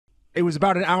It was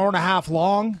about an hour and a half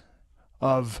long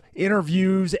of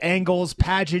interviews, angles,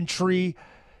 pageantry,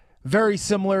 very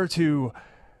similar to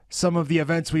some of the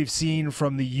events we've seen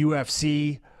from the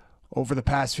UFC over the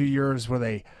past few years where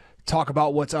they talk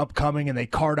about what's upcoming and they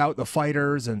card out the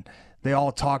fighters and they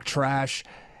all talk trash.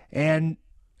 And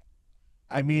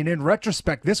I mean, in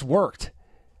retrospect, this worked.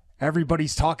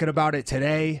 Everybody's talking about it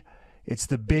today. It's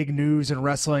the big news in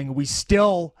wrestling. We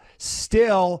still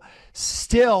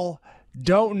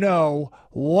don't know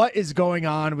what is going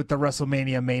on with the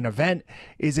WrestleMania main event.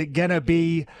 Is it going to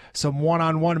be some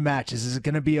one-on-one matches? Is it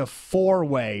going to be a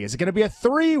four-way? Is it going to be a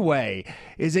three-way?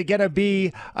 Is it going to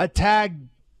be a tag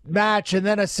match and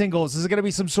then a singles? Is it going to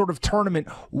be some sort of tournament?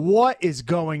 What is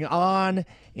going on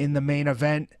in the main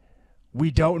event?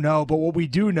 We don't know, but what we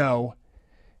do know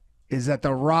is that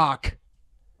The Rock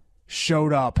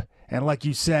showed up, and like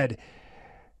you said,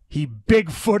 he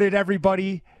big-footed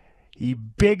everybody. He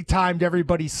big-timed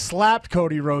everybody, slapped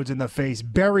Cody Rhodes in the face,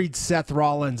 buried Seth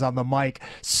Rollins on the mic,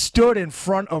 stood in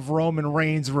front of Roman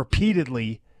Reigns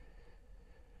repeatedly.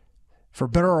 For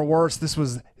better or worse, this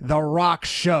was The Rock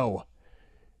show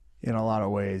in a lot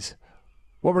of ways.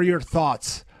 What were your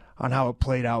thoughts on how it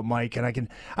played out, Mike? And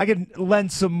I can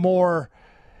lend some more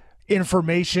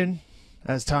information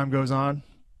as time goes on.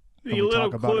 The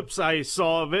little clips I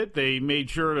saw of it, they made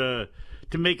sure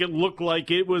to make it look like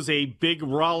it was a big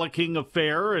rollicking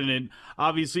affair, and it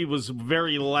obviously was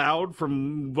very loud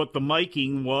from what the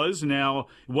miking was. Now,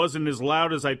 it wasn't as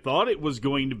loud as I thought it was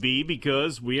going to be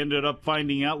because we ended up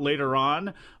finding out later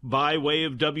on by way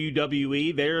of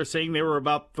WWE, they're saying there were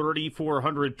about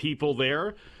 3,400 people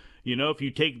there. You know, if you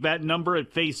take that number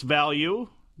at face value,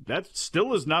 that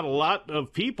still is not a lot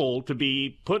of people to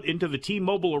be put into the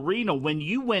T-Mobile Arena. When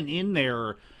you went in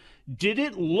there, did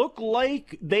it look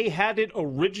like they had it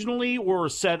originally or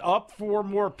set up for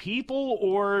more people,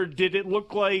 or did it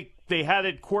look like they had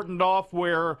it cordoned off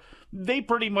where they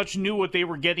pretty much knew what they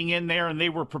were getting in there and they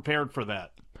were prepared for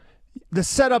that? The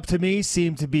setup to me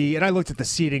seemed to be, and I looked at the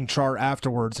seating chart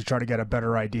afterwards to try to get a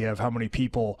better idea of how many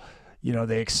people, you know,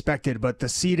 they expected, but the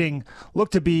seating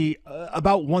looked to be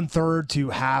about 1/3 to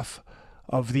half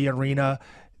of the arena.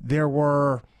 There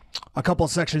were a couple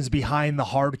of sections behind the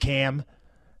hard cam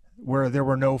where there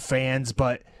were no fans,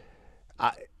 but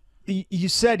you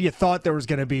said you thought there was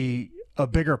going to be a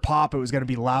bigger pop. It was going to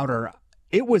be louder.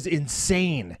 It was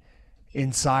insane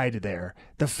inside there.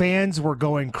 The fans were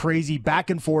going crazy back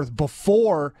and forth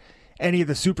before any of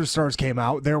the superstars came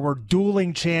out. There were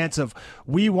dueling chants of,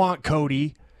 "We want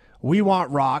Cody. We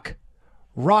want Rock.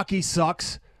 Rocky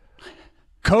sucks.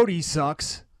 Cody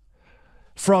sucks,"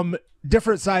 from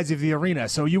different sides of the arena.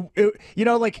 So you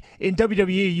know, like in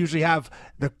WWE, you usually have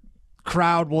the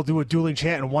crowd will do a dueling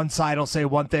chant and one side will say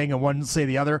one thing and one will say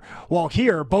the other. Well,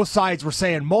 here, both sides were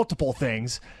saying multiple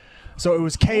things. So it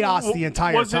was chaos the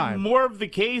entire time. Was it more of the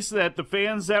case that the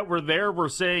fans that were there were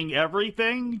saying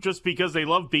everything just because they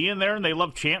love being there and they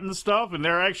love chanting stuff, and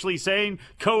they're actually saying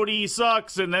Cody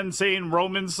sucks and then saying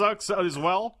Roman sucks as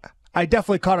well? I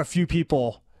definitely caught a few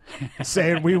people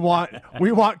saying we want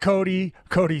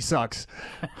Cody sucks.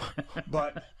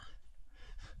 But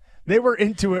they were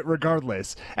into it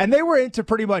regardless. And they were into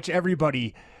pretty much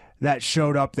everybody that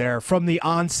showed up there. From the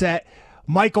onset,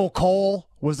 Michael Cole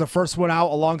was the first one out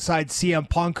alongside CM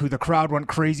Punk, who the crowd went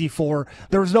crazy for.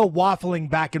 There was no waffling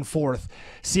back and forth.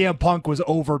 CM Punk was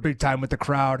over big time with the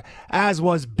crowd, as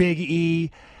was Big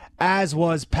E, as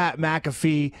was Pat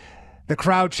McAfee. The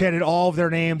crowd chanted all of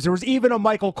their names. There was even a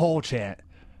Michael Cole chant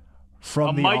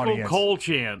from the audience. A Michael Cole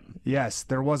chant. Yes,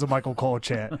 there was a Michael Cole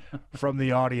chant from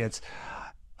the audience.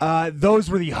 Those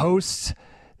were the hosts.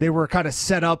 They were kind of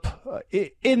set up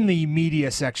in the media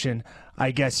section,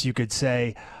 I guess you could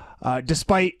say.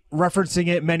 Despite referencing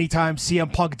it many times,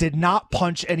 CM Punk did not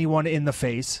punch anyone in the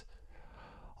face.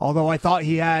 Although I thought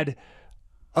he had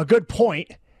a good point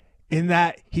in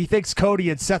that he thinks Cody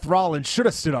and Seth Rollins should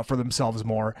have stood up for themselves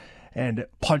more and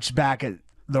punched back at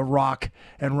The Rock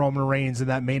and Roman Reigns in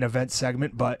that main event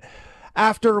segment. But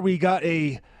after we got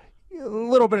a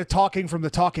little bit of talking from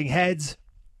the talking heads,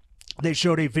 they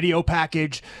showed a video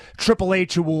package. Triple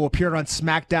H, who will appear on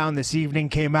SmackDown this evening,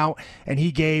 came out and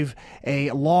he gave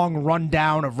a long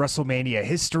rundown of WrestleMania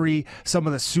history, some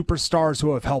of the superstars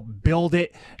who have helped build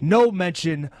it. No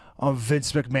mention of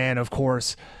Vince McMahon, of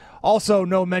course. Also,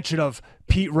 no mention of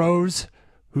Pete Rose,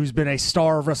 who's been a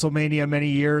star of WrestleMania many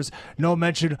years. No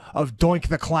mention of Doink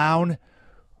the Clown,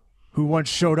 who once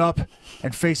showed up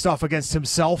and faced off against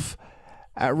himself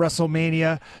at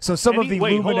WrestleMania. So some of the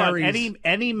luminaries.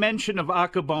 Any mention of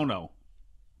Akabono?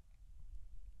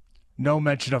 No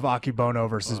mention of Akibono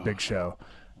versus Big Show.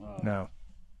 No.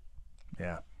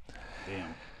 Yeah.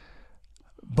 Damn.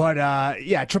 But,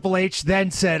 yeah, Triple H then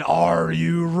said, "Are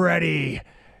you ready?"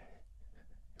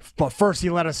 But first he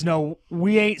let us know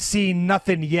we ain't seen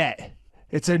nothing yet.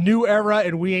 It's a new era,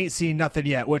 and we ain't seen nothing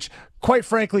yet, which, quite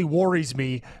frankly, worries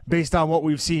me based on what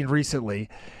we've seen recently.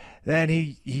 Then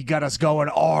he got us going,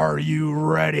 "Are you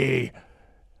ready?"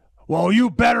 "Well, you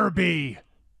better be."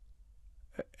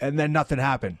 And then nothing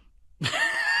happened.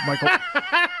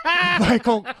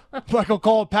 Michael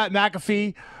Cole and Pat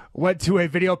McAfee went to a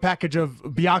video package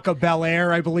of Bianca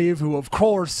Belair, I believe, who, of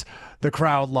course, the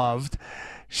crowd loved.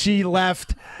 She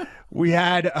left. We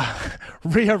had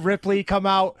Rhea Ripley come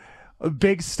out, a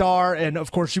big star, and,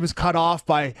 of course, she was cut off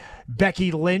by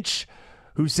Becky Lynch,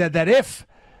 who said that if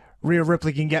Rhea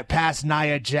Ripley can get past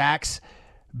Nia Jax,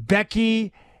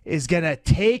 Becky is going to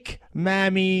take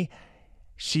Mammy.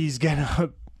 She's going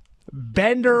to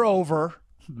bend her over.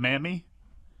 Mammy?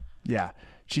 Yeah.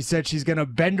 She said she's going to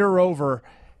bend her over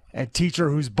and teach her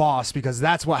who's boss, because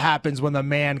that's what happens when the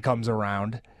man comes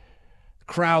around. The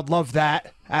crowd loved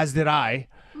that, as did I.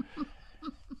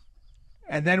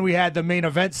 And then we had the main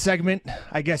event segment,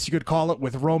 I guess you could call it,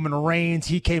 with Roman Reigns.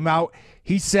 He came out.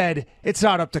 He said, "It's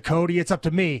not up to Cody, it's up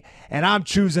to me, and I'm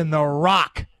choosing The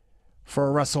Rock for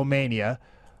WrestleMania."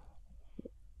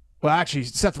 Well, actually,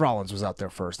 Seth Rollins was out there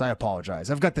first. I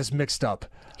apologize. I've got this mixed up.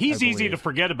 He's easy to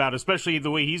forget about, especially the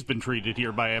way he's been treated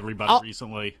here by everybody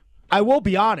recently. I will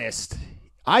be honest.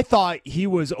 I thought he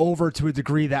was over to a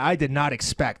degree that I did not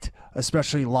expect,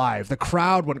 especially live. The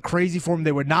crowd went crazy for him.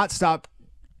 They would not stop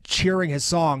cheering his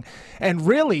song. And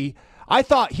really, I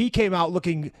thought he came out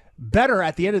looking better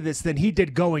at the end of this than he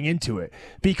did going into it,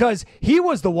 because he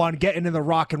was the one getting in The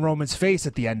Rock and Roman's face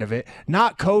at the end of it,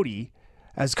 not Cody,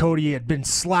 as Cody had been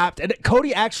slapped. And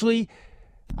Cody actually,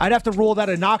 I'd have to rule that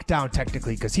a knockdown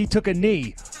technically, because he took a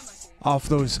knee off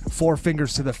those 4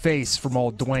 fingers to the face from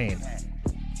old Dwayne.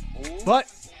 But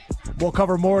we'll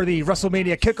cover more of the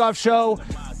WrestleMania kickoff show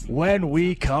when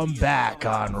we come back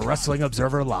on Wrestling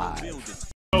Observer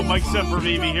Live. Mike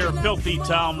Sempervive here, Filthy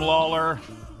Tom Lawlor,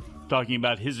 talking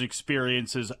about his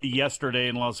experiences yesterday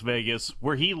in Las Vegas,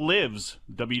 where he lives.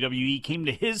 WWE came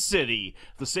to his city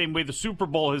the same way the Super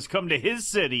Bowl has come to his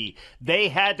city. They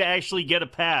had to actually get a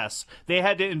pass. They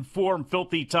had to inform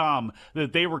Filthy Tom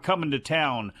that they were coming to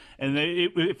town and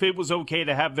if it was okay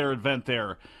to have their event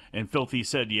there. And Filthy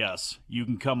said, yes, you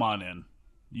can come on in.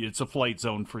 It's a flight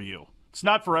zone for you. It's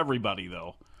not for everybody,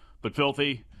 though. But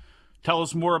Filthy, tell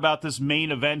us more about this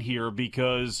main event here,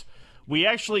 because we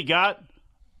actually got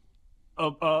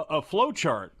a flow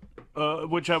chart,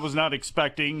 which I was not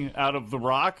expecting out of The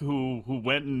Rock, who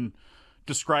went and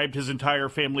described his entire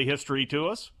family history to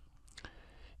us.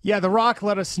 Yeah, The Rock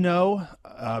let us know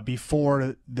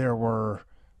before there were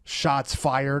shots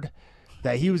fired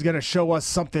that he was going to show us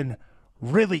something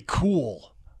really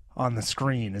cool on the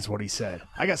screen, is what he said.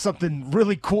 I got something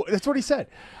really cool. That's what he said.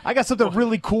 I got something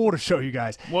really cool to show you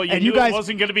guys. Well, you guys, it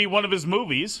wasn't going to be one of his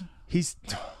movies.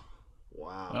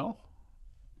 Wow. No?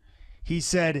 He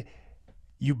said,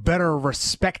 "You better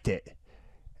respect it."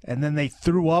 And then they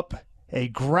threw up a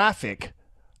graphic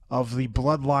of the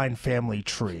Bloodline family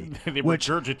tree. They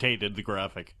regurgitated the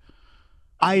graphic.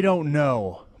 I don't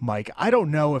know, Mike. I don't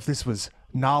know if this was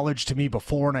knowledge to me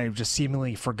before and I've just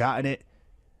seemingly forgotten it.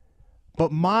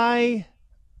 But my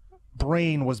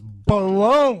brain was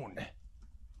blown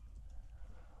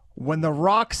when The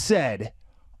Rock said,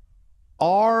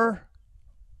 "Our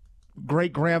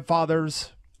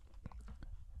great-grandfathers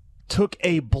took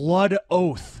a blood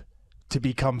oath to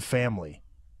become family."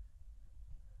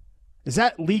 Is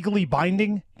that legally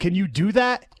binding? Can you do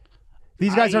that?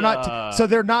 These guys are not, so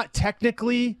they're not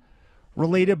technically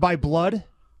related by blood?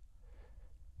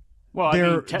 Well,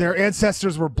 their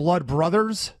ancestors were blood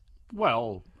brothers?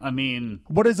 Well, I mean...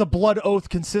 What does a blood oath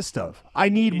consist of? I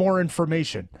need more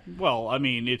information. Well, I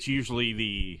mean, it's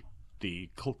usually the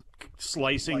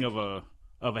slicing of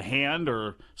a hand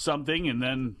or something, and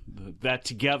then that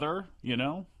together, you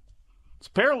know? It's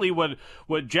apparently what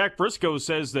Jack Briscoe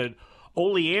says that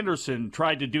Ole Anderson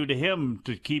tried to do to him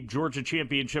to keep Georgia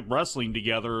Championship Wrestling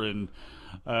together, and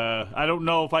I don't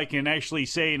know if I can actually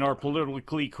say in our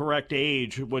politically correct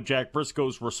age what Jack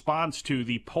Briscoe's response to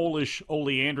the Polish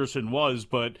Ole Anderson was,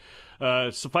 but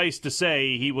suffice to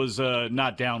say, he was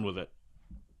not down with it.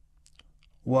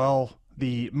 Well,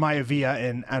 the Maivia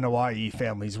and Anoa'i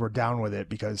families were down with it,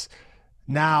 because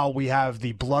now we have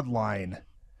the bloodline.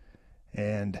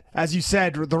 And as you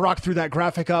said, The Rock threw that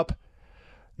graphic up.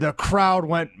 The crowd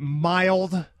went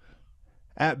mild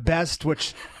at best,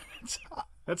 which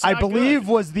I believe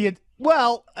was the...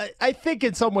 Well, I think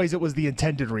in some ways it was the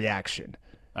intended reaction.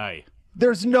 Aye.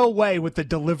 There's no way with the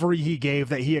delivery he gave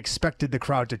that he expected the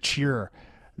crowd to cheer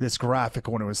this graphic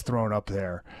when it was thrown up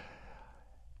there.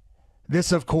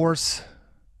 This, of course,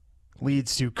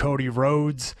 leads to Cody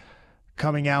Rhodes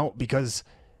coming out because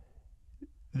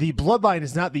the Bloodline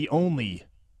is not the only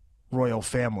royal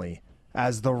family,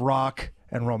 as The Rock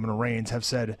and Roman Reigns have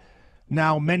said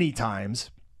now many times.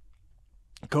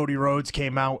 Cody Rhodes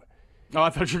came out. Oh, I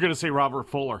thought you were going to say Robert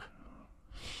Fuller.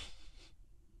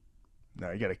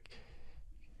 No, you got to.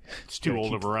 It's too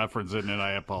old of a reference, isn't it?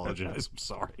 I apologize. I'm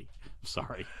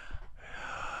sorry.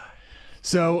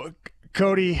 So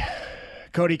Cody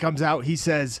comes out. He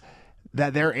says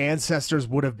that their ancestors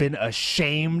would have been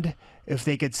ashamed if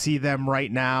they could see them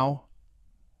right now.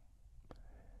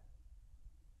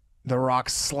 The Rock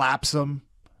slaps him.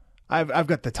 I've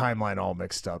got the timeline all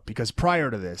mixed up because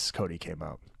prior to this, Cody came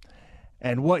out.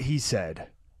 And what he said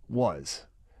was,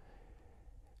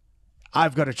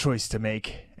 I've got a choice to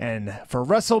make. And for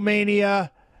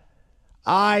WrestleMania,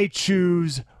 I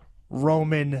choose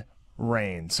Roman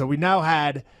Reigns. So we now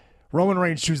had Roman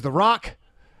Reigns choose The Rock.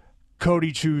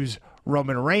 Cody choose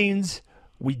Roman Reigns.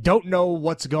 We don't know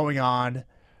what's going on.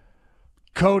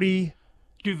 Cody.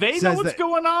 Do they know what's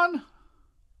going on?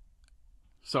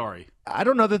 Sorry. I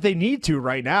don't know that they need to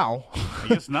right now. I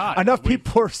guess not. Enough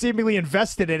people are seemingly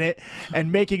invested in it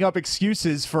and making up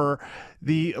excuses for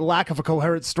the lack of a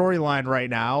coherent storyline right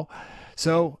now.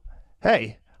 So,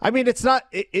 hey, I mean, it's not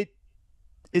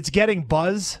it's getting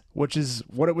buzz, which is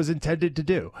what it was intended to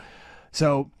do.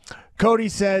 So, Cody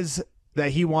says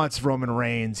that he wants Roman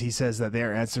Reigns. He says that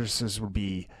their ancestors would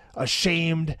be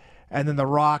ashamed. And then The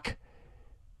Rock,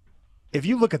 if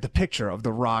you look at the picture of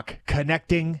The Rock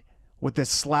connecting with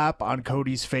this slap on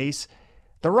Cody's face,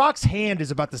 The Rock's hand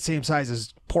is about the same size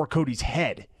as poor Cody's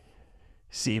head,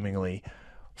 seemingly.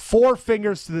 4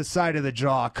 fingers to the side of the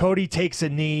jaw. Cody takes a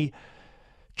knee.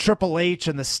 Triple H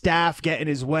and the staff get in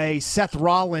his way. Seth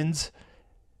Rollins,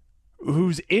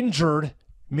 who's injured,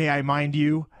 may I mind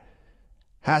you,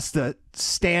 has to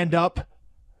stand up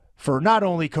for not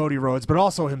only Cody Rhodes, but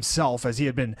also himself, as he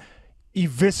had been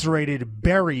eviscerated,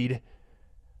 buried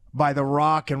by The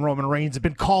Rock and Roman Reigns. Have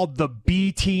been called the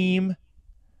B Team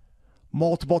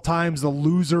multiple times, the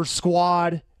loser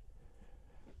squad,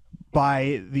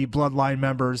 by the Bloodline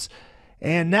members.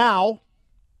 And now,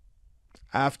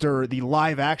 after the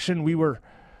live action, we were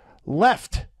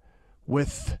left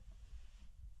with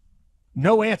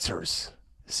no answers,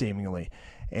 seemingly.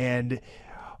 And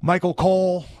Michael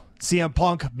Cole, CM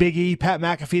Punk, Big E, Pat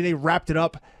McAfee, they wrapped it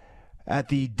up at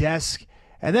the desk.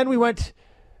 And then we went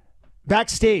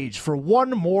backstage for one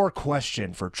more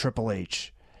question for Triple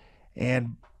H.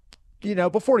 And, you know,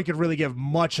 before he could really give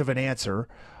much of an answer,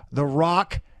 The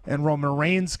Rock and Roman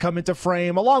Reigns come into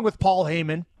frame, along with Paul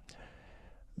Heyman.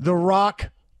 The Rock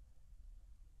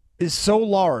is so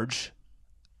large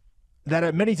that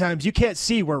at many times you can't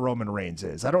see where Roman Reigns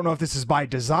is. I don't know if this is by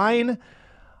design.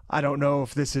 I don't know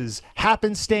if this is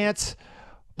happenstance.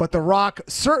 But The Rock,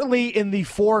 certainly in the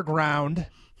foreground,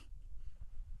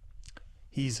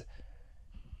 he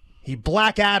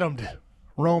Black Adam'd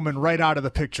Roman right out of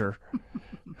the picture.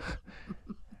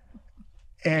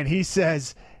 And he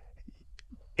says,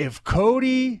 if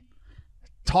Cody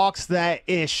talks that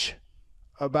ish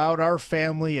about our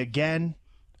family again,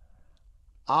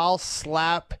 I'll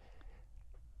slap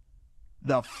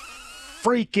the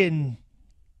freaking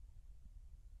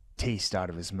taste out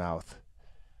of his mouth.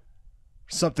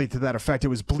 Something to that effect. It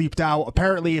was bleeped out.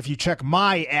 Apparently, if you check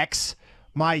my X,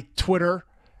 my Twitter,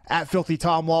 at Filthy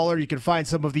Tom Lawlor, you can find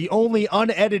some of the only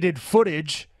unedited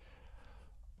footage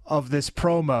of this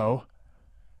promo,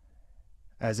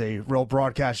 as a real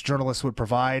broadcast journalist would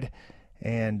provide.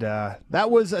 And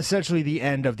that was essentially the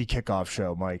end of the kickoff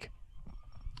show, Mike.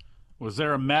 Was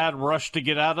there a mad rush to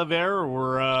get out of there,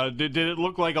 or did it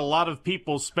look like a lot of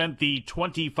people spent the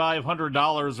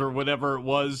 $2,500 or whatever it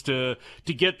was to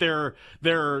get their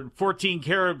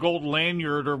 14-karat gold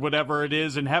lanyard or whatever it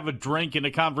is and have a drink and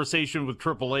a conversation with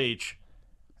Triple H?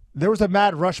 There was a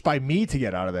mad rush by me to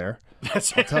get out of there. I'll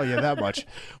tell you that much.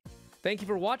 Thank you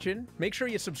for watching. Make sure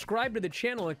you subscribe to the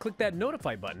channel and click that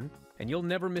notify button, and you'll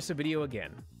never miss a video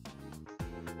again.